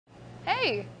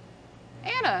Hey,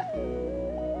 Anna.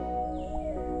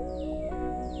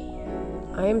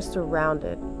 I am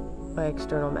surrounded by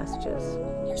external messages.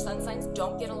 Your sun signs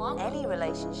don't get along. Any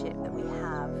relationship that we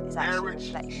have is actually a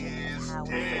reflection of how we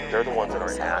feel. They're the ones that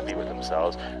aren't happy with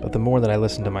themselves. But the more that I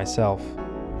listen to myself,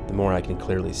 the more I can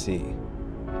clearly see.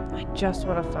 I just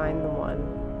want to find the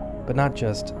one. But not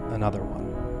just another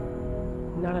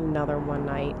one. Not another one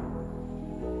night.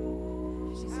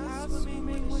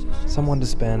 Someone to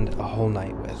spend a whole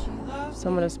night with.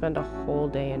 Someone to spend a whole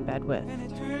day in bed with.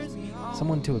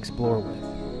 Someone to explore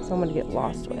with. Someone to get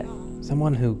lost with.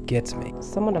 Someone who gets me.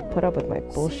 Someone to put up with my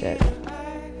bullshit.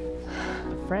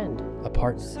 A friend. A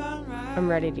partner. I'm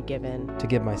ready to give in. To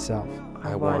give myself.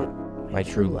 I want my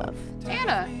true love.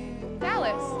 Anna,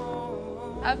 Dallas.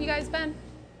 How have you guys been?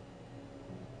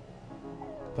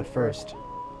 But first,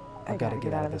 I've got to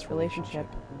get out of this relationship.